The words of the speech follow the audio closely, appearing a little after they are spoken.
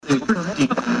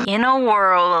In a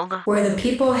world where the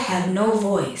people have no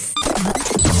voice.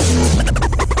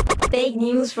 Fake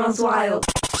news runs wild.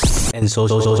 And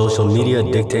social media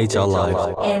dictates our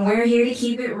lives. And we're here to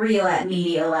keep it real at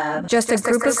Media Lab. Just a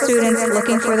group of students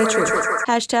looking for the truth.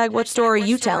 Hashtag what story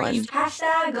you telling?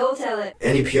 Hashtag go tell it.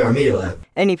 NEPR Media Lab.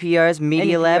 NEPR's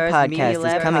Media Lab podcast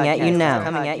is coming at you now.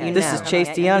 This is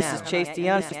Chase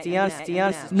Dion.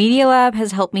 Media Lab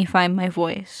has helped me find my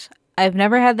voice. I've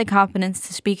never had the confidence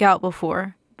to speak out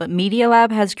before, but Media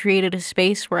Lab has created a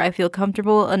space where I feel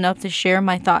comfortable enough to share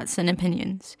my thoughts and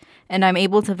opinions, and I'm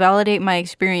able to validate my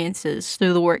experiences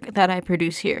through the work that I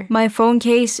produce here. My phone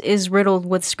case is riddled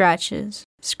with scratches.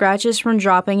 Scratches from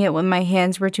dropping it when my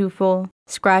hands were too full,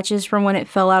 scratches from when it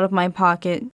fell out of my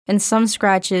pocket, and some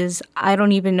scratches I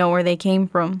don't even know where they came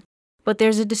from. But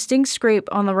there's a distinct scrape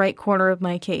on the right corner of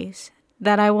my case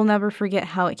that I will never forget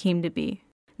how it came to be.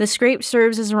 The scrape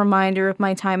serves as a reminder of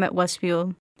my time at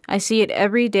Westfield. I see it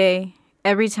every day,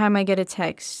 every time I get a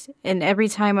text, and every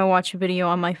time I watch a video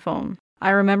on my phone.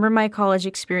 I remember my college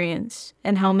experience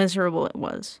and how miserable it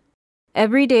was.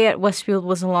 Every day at Westfield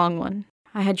was a long one.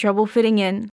 I had trouble fitting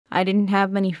in. I didn't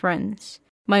have many friends.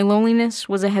 My loneliness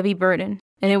was a heavy burden,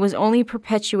 and it was only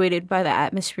perpetuated by the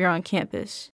atmosphere on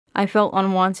campus. I felt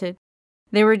unwanted.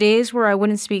 There were days where I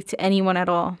wouldn't speak to anyone at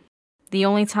all. The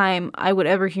only time I would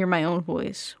ever hear my own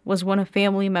voice was when a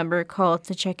family member called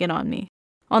to check in on me.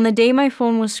 On the day my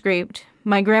phone was scraped,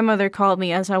 my grandmother called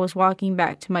me as I was walking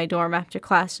back to my dorm after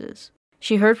classes.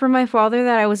 She heard from my father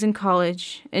that I was in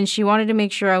college, and she wanted to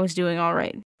make sure I was doing all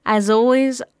right. As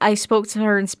always, I spoke to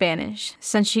her in Spanish,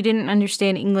 since she didn't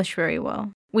understand English very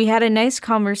well. We had a nice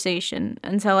conversation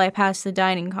until I passed the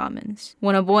dining commons,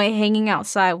 when a boy hanging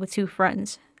outside with two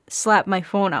friends slapped my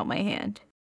phone out my hand.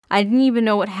 I didn't even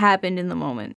know what happened in the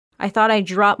moment. I thought I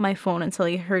dropped my phone until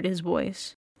he heard his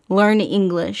voice. "Learn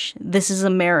English. This is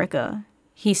America,"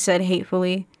 he said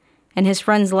hatefully, and his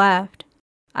friends laughed.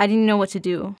 I didn't know what to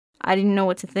do. I didn't know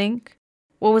what to think.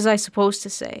 What was I supposed to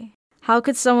say? How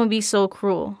could someone be so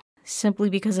cruel, simply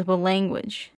because of a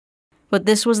language? But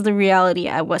this was the reality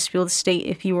at Westfield State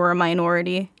if you were a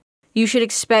minority. You should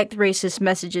expect racist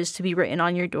messages to be written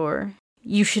on your door.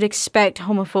 You should expect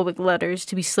homophobic letters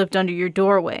to be slipped under your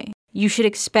doorway. You should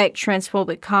expect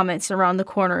transphobic comments around the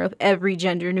corner of every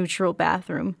gender-neutral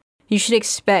bathroom. You should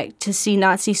expect to see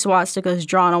Nazi swastikas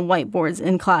drawn on whiteboards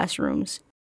in classrooms.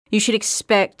 You should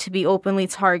expect to be openly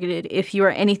targeted if you are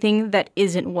anything that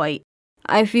isn't white.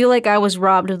 I feel like I was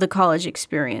robbed of the college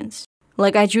experience,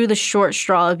 like I drew the short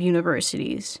straw of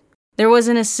universities. There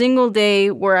wasn't a single day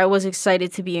where I was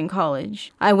excited to be in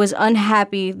college. I was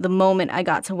unhappy the moment I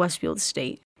got to Westfield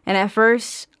State. And at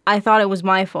first, I thought it was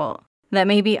my fault, that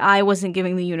maybe I wasn't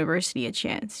giving the university a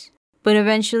chance. But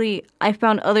eventually, I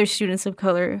found other students of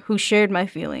color who shared my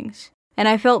feelings. And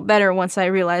I felt better once I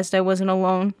realized I wasn't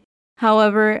alone.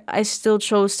 However, I still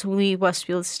chose to leave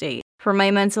Westfield State for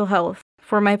my mental health,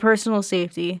 for my personal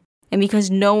safety, and because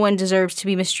no one deserves to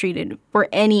be mistreated for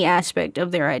any aspect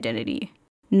of their identity.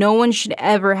 No one should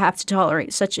ever have to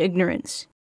tolerate such ignorance.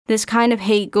 This kind of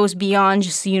hate goes beyond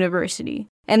just the university,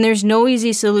 and there's no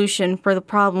easy solution for the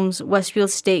problems Westfield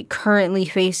State currently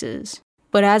faces.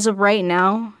 But as of right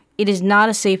now, it is not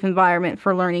a safe environment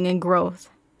for learning and growth.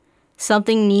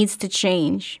 Something needs to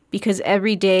change, because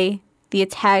every day, the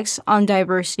attacks on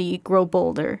diversity grow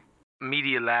bolder.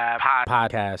 Media Lab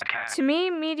Podcast. To me,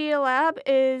 Media Lab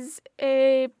is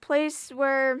a place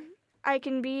where I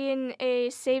can be in a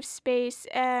safe space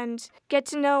and get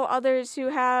to know others who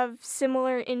have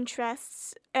similar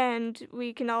interests, and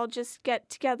we can all just get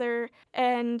together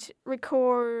and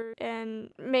record and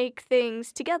make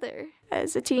things together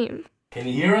as a team. Can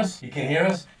you hear us? You can hear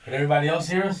us? Can everybody else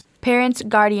hear us? Parents,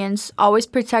 guardians always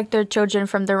protect their children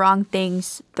from the wrong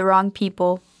things, the wrong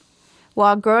people.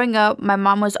 While growing up, my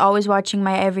mom was always watching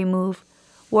my every move,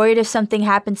 worried if something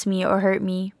happened to me or hurt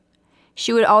me.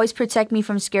 She would always protect me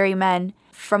from scary men,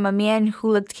 from a man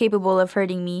who looked capable of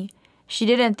hurting me. She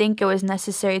didn't think it was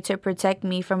necessary to protect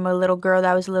me from a little girl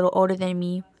that was a little older than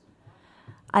me.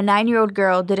 A 9-year-old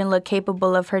girl didn't look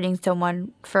capable of hurting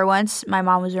someone. For once, my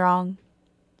mom was wrong.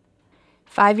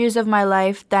 5 years of my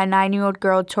life, that 9-year-old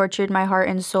girl tortured my heart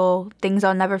and soul, things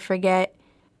I'll never forget.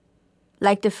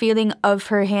 Like the feeling of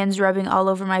her hands rubbing all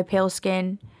over my pale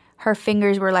skin. Her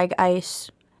fingers were like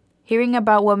ice. Hearing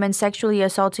about women sexually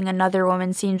assaulting another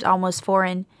woman seems almost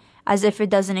foreign, as if it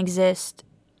doesn't exist.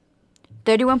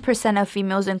 31% of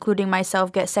females, including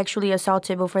myself, get sexually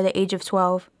assaulted before the age of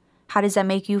 12. How does that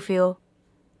make you feel?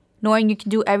 Knowing you can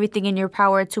do everything in your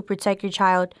power to protect your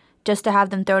child just to have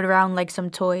them thrown around like some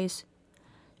toys.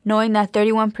 Knowing that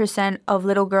 31% of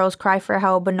little girls cry for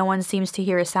help but no one seems to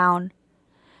hear a sound.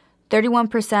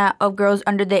 31% of girls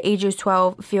under the age of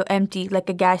 12 feel empty like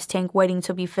a gas tank waiting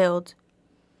to be filled.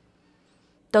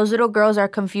 Those little girls are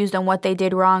confused on what they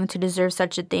did wrong to deserve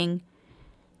such a thing.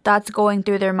 Thoughts going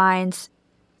through their minds.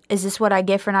 Is this what I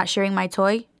get for not sharing my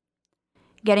toy?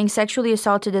 Getting sexually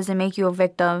assaulted doesn't make you a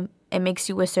victim, it makes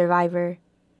you a survivor.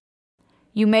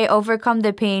 You may overcome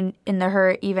the pain and the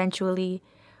hurt eventually,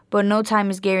 but no time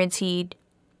is guaranteed.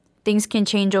 Things can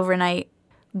change overnight.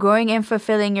 Growing and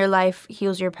fulfilling your life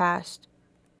heals your past.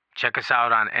 Check us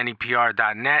out on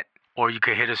NEPR.net, or you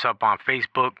can hit us up on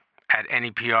Facebook at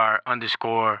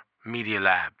NEPR_Media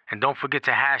Lab. And don't forget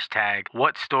to hashtag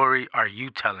what story are you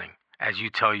telling as you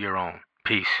tell your own.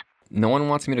 Peace. No one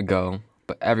wants me to go,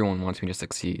 but everyone wants me to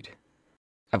succeed.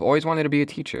 I've always wanted to be a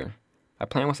teacher. My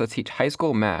plan was to teach high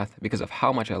school math because of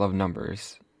how much I love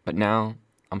numbers, but now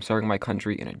I'm serving my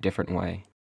country in a different way.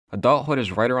 Adulthood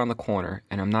is right around the corner,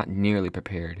 and I'm not nearly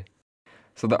prepared.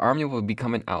 So the Army will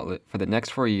become an outlet for the next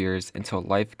 4 years until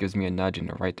life gives me a nudge in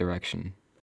the right direction.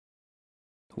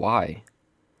 Why?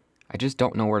 I just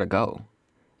don't know where to go.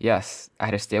 Yes, I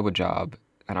had a stable job,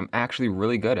 and I'm actually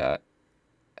really good at.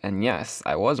 And yes,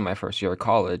 I was in my first year of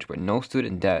college with no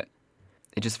student debt.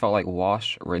 It just felt like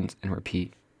wash, rinse, and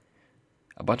repeat.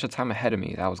 A bunch of time ahead of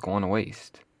me that was going to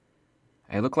waste.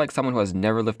 I look like someone who has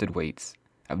never lifted weights.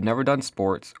 I've never done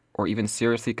sports or even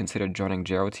seriously considered joining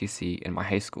JROTC in my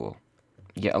high school,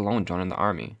 yet alone joining the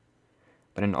Army.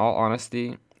 But in all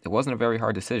honesty, it wasn't a very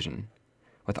hard decision.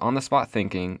 With on-the-spot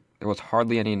thinking, there was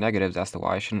hardly any negatives as to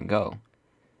why I shouldn't go.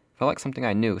 It felt like something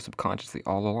I knew subconsciously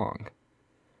all along.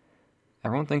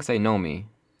 Everyone thinks they know me.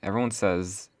 Everyone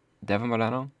says, Devin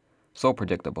Moreno? So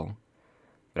predictable.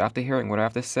 But after hearing what I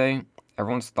have to say,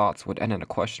 everyone's thoughts would end in a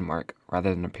question mark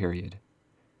rather than a period.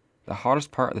 The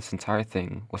hardest part of this entire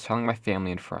thing was telling my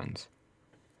family and friends.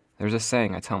 There's a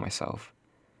saying I tell myself.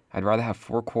 I'd rather have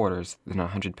 4 quarters than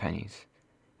 100 pennies.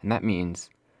 And that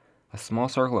means a small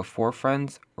circle of 4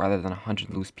 friends rather than 100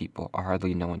 loose people I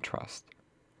hardly know and trust.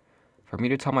 For me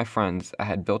to tell my friends I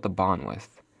had built a bond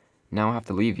with, now I have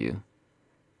to leave you,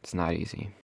 it's not easy.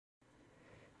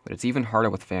 But it's even harder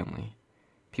with family.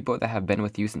 People that have been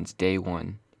with you since day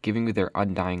one, giving you their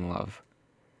undying love.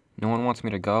 No one wants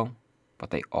me to go, but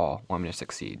they all want me to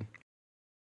succeed.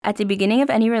 At the beginning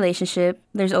of any relationship,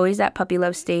 there's always that puppy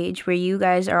love stage where you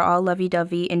guys are all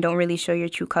lovey-dovey and don't really show your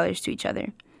true colors to each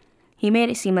other. He made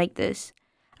it seem like this.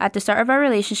 At the start of our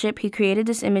relationship, he created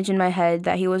this image in my head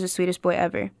that he was the sweetest boy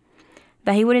ever.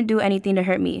 That he wouldn't do anything to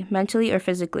hurt me, mentally or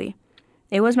physically.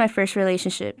 It was my first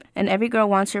relationship, and every girl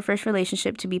wants her first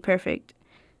relationship to be perfect.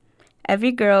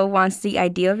 Every girl wants the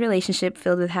ideal relationship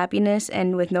filled with happiness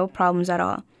and with no problems at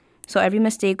all. So every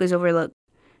mistake was overlooked.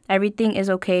 Everything is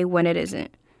okay when it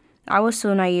isn't. I was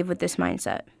so naive with this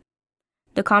mindset.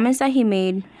 The comments that he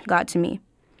made got to me.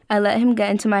 I let him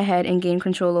get into my head and gain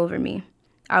control over me.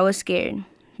 I was scared.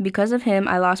 Because of him,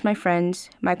 I lost my friends,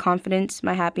 my confidence,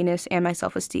 my happiness, and my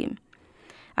self-esteem.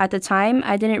 At the time,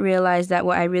 I didn't realize that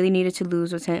what I really needed to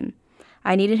lose was him.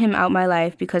 I needed him out my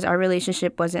life because our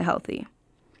relationship wasn't healthy.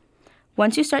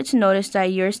 Once you start to notice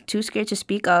that you're too scared to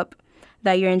speak up,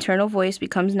 that your internal voice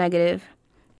becomes negative,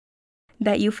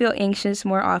 that you feel anxious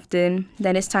more often,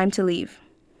 then it's time to leave.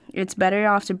 It's better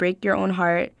off to break your own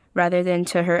heart rather than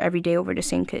to hurt every day over the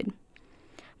same kid.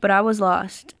 But I was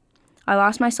lost. I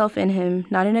lost myself in him,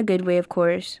 not in a good way, of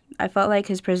course. I felt like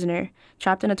his prisoner,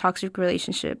 trapped in a toxic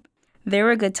relationship. There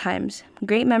were good times,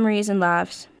 great memories and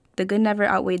laughs. The good never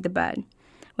outweighed the bad.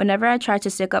 Whenever I tried to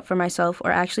stick up for myself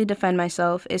or actually defend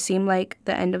myself, it seemed like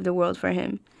the end of the world for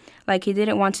him. Like he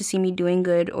didn't want to see me doing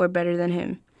good or better than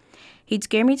him. He'd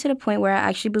scare me to the point where I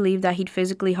actually believed that he'd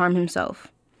physically harm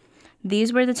himself.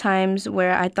 These were the times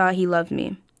where I thought he loved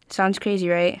me. Sounds crazy,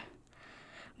 right?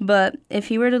 But if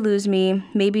he were to lose me,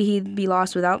 maybe he'd be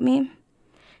lost without me.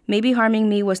 Maybe harming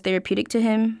me was therapeutic to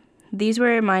him. These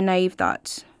were my naive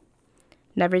thoughts.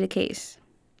 Never the case.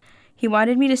 He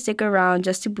wanted me to stick around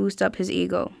just to boost up his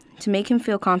ego, to make him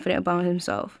feel confident about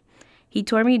himself. He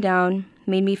tore me down,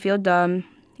 made me feel dumb,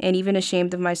 and even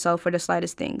ashamed of myself for the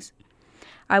slightest things.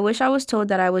 I wish I was told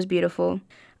that I was beautiful.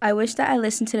 I wish that I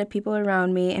listened to the people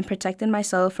around me and protected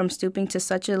myself from stooping to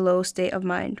such a low state of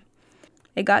mind.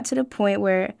 It got to the point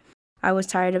where I was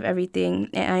tired of everything,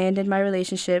 and I ended my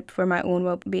relationship for my own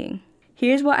well-being.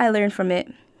 Here's what I learned from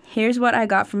it. Here's what I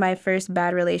got from my first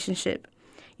bad relationship.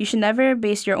 You should never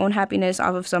base your own happiness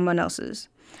off of someone else's.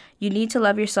 You need to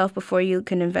love yourself before you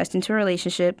can invest into a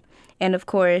relationship, and of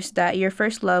course, that your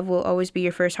first love will always be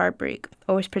your first heartbreak.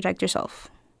 Always protect yourself.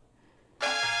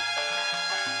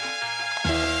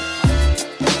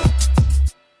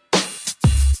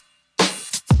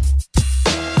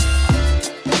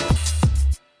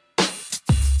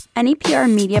 NEPR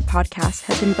Media Podcast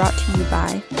has been brought to you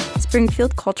by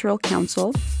Springfield Cultural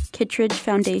Council, Kittredge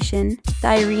Foundation, the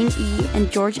Irene E.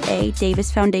 and George A.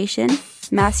 Davis Foundation,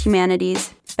 Mass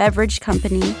Humanities, Beverage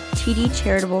Company, TD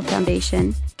Charitable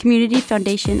Foundation, Community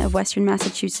Foundation of Western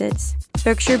Massachusetts,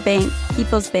 Berkshire Bank,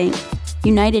 People's Bank,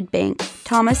 United Bank,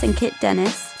 Thomas and Kit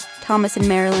Dennis, Thomas and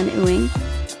Marilyn Ewing,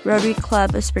 Rotary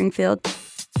Club of Springfield,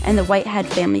 and the Whitehead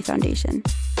Family Foundation.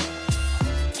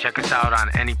 Check us out on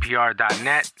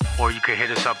NEPR.net, or you can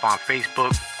hit us up on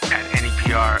Facebook at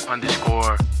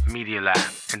NEPR_Media Lab.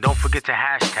 And don't forget to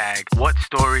hashtag what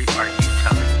story are you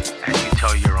telling as you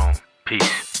tell your own.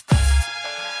 Peace.